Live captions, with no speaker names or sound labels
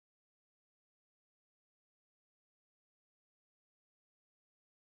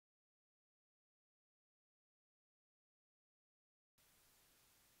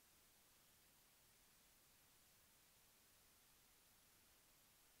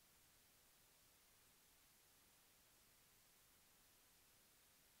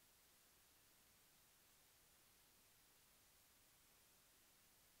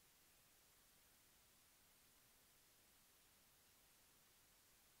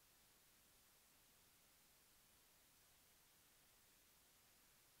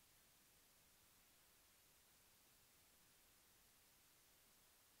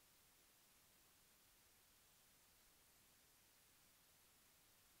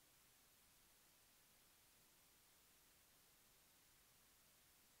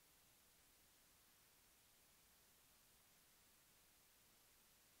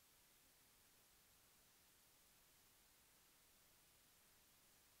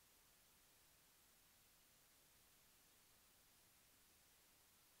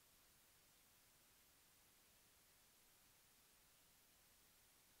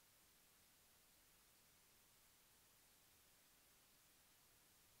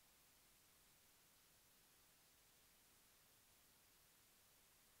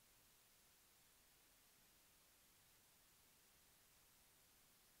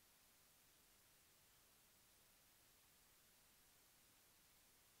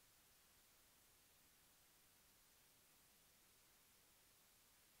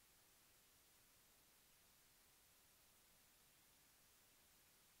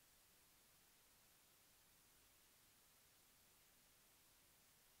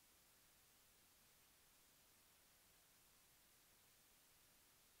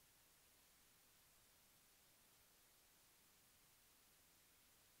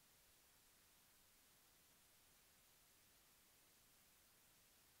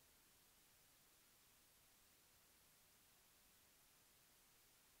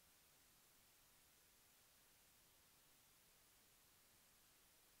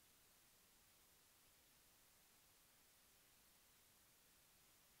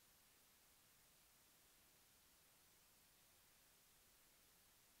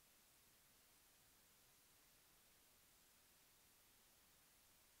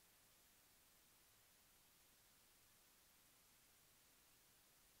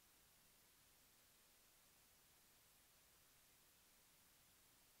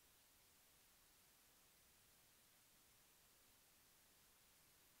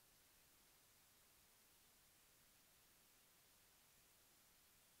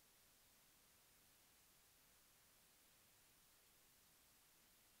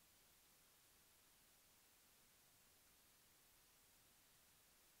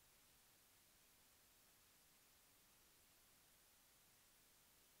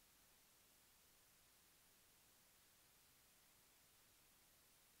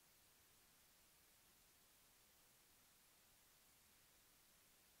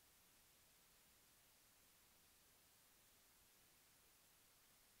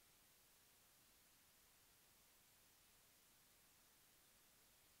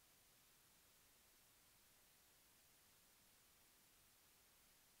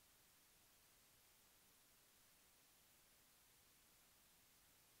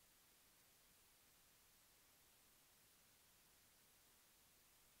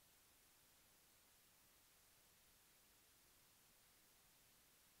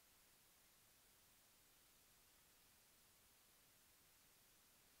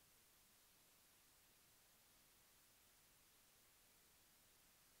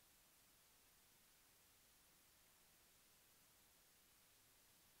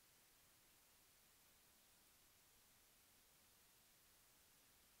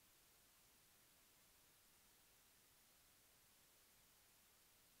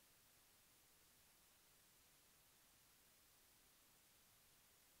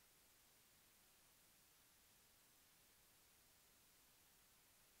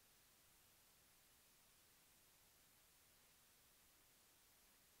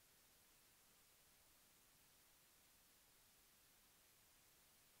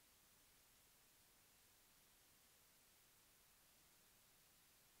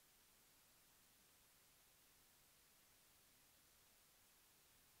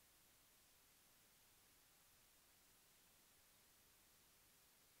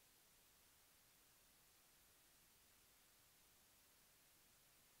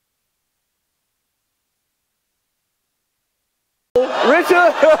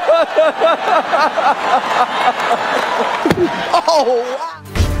Richard? Oh, wow.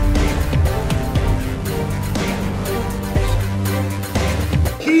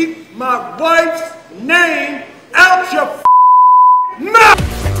 Keep my wife's name out your mouth!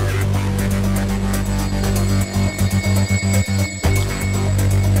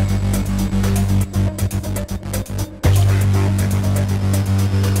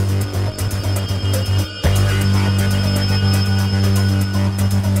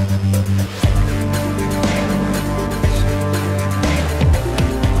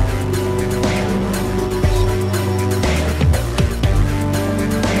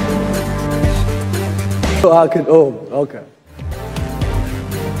 So I could, oh, okay.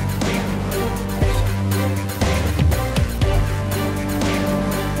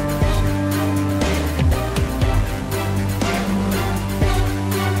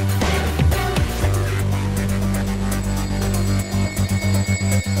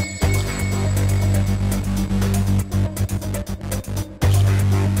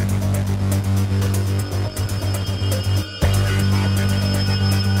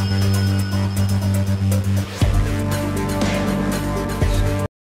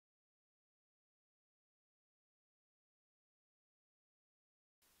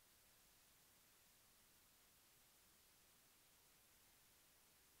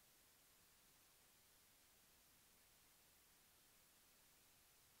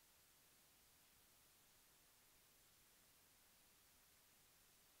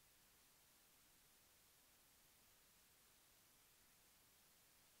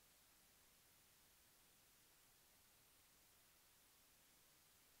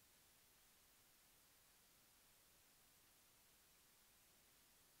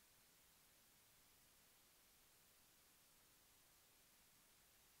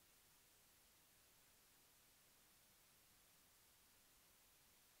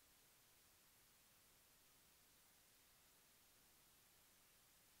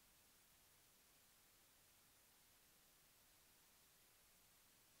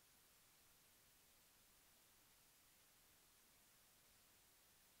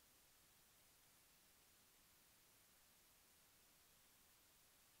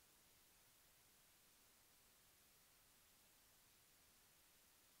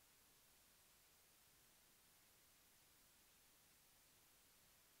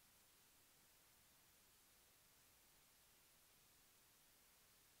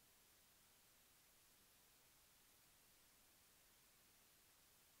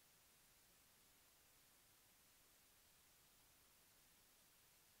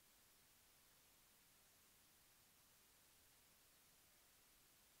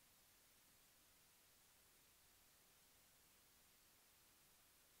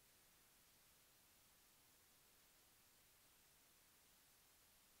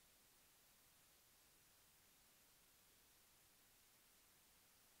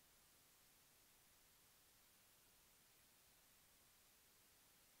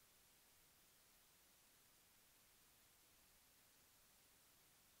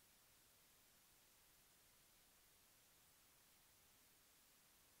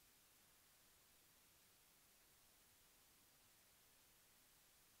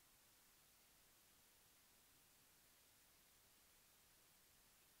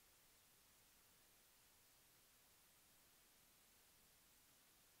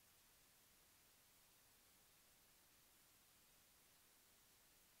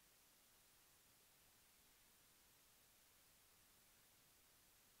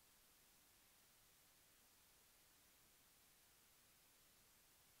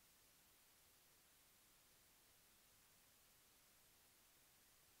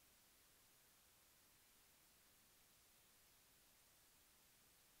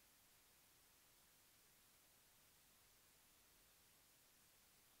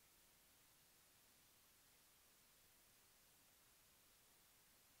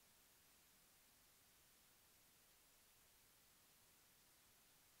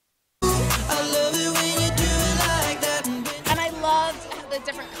 The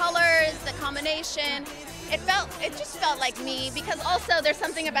different colors, the combination. It just felt like me, because also there's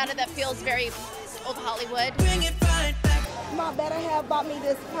something about it that feels very old Hollywood. My better half bought me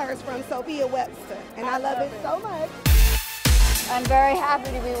this purse from Sophia Webster, and I love it so much. I'm very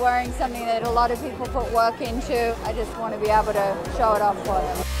happy to be wearing something that a lot of people put work into. I just want to be able to show it off for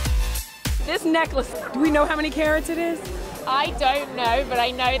them. This necklace, do we know how many carats it is? I don't know, but I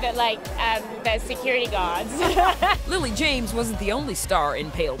know that there's security guards. Lily James wasn't the only star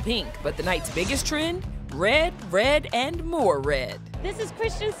in pale pink, but the night's biggest trend? Red, red, and more red. This is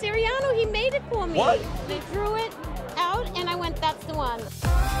Christian Siriano. He made it for me. What? They drew it out and I went, that's the one.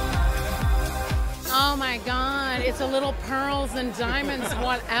 Oh my God, it's a little pearls and diamonds,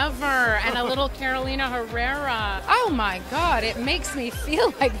 whatever, and a little Carolina Herrera. Oh my God, it makes me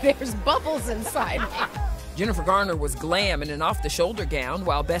feel like there's bubbles inside me. Jennifer Garner was glam in an off-the-shoulder gown,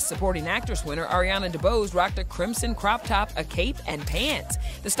 while Best Supporting Actress winner Ariana DeBose rocked a crimson crop top, a cape, and pants.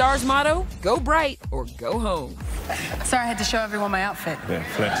 The star's motto, go bright or go home. Sorry, I had to show everyone my outfit. Yeah,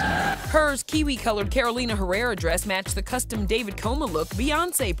 flexing. Hers kiwi-colored Carolina Herrera dress matched the custom David Coma look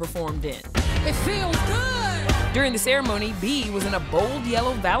Beyonce performed in. It feels good. During the ceremony, B was in a bold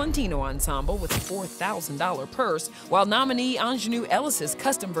yellow Valentino ensemble with a $4,000 purse, while nominee Ingenue Ellis's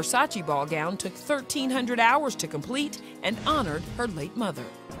custom Versace ball gown took 1,300 hours to complete and honored her late mother.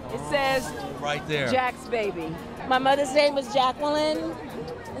 It says Right there. Jack's baby. My mother's name was Jacqueline,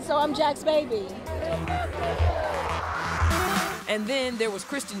 and so I'm Jack's baby. And then there was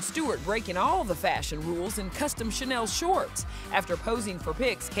Kristen Stewart breaking all the fashion rules in custom Chanel shorts. After posing for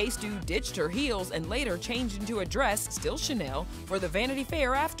pics, K-Stu ditched her heels and later changed into a dress, still Chanel, for the Vanity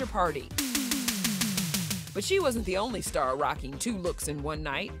Fair after party. But she wasn't the only star rocking two looks in one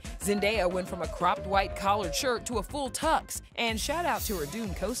night. Zendaya went from a cropped white collared shirt to a full tux. And shout out to her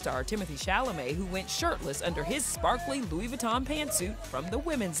Dune co-star Timothée Chalamet, who went shirtless under his sparkly Louis Vuitton pantsuit from the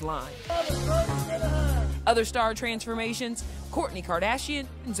women's line. Other star transformations, Kourtney Kardashian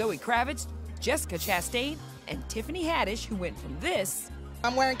and Zoe Kravitz, Jessica Chastain, and Tiffany Haddish, who went from this.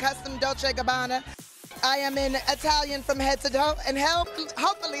 I'm wearing custom Dolce & Gabbana. I am in Italian from head to toe, and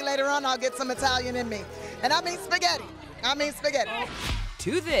hopefully later on I'll get some Italian in me. And I mean spaghetti.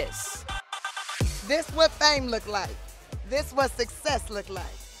 To this. This what fame look like. This what success look like.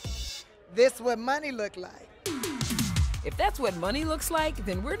 This what money look like. If that's what money looks like,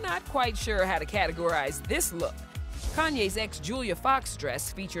 then we're not quite sure how to categorize this look. Kanye's ex Julia Fox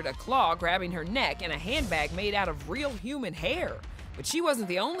dress featured a claw grabbing her neck and a handbag made out of real human hair. But she wasn't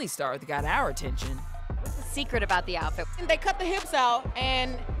the only star that got our attention. What's the secret about the outfit? They cut the hips out,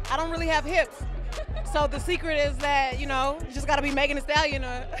 and I don't really have hips. So the secret is that, you just got to be Megan Thee Stallion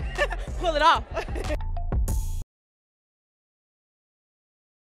to pull it off.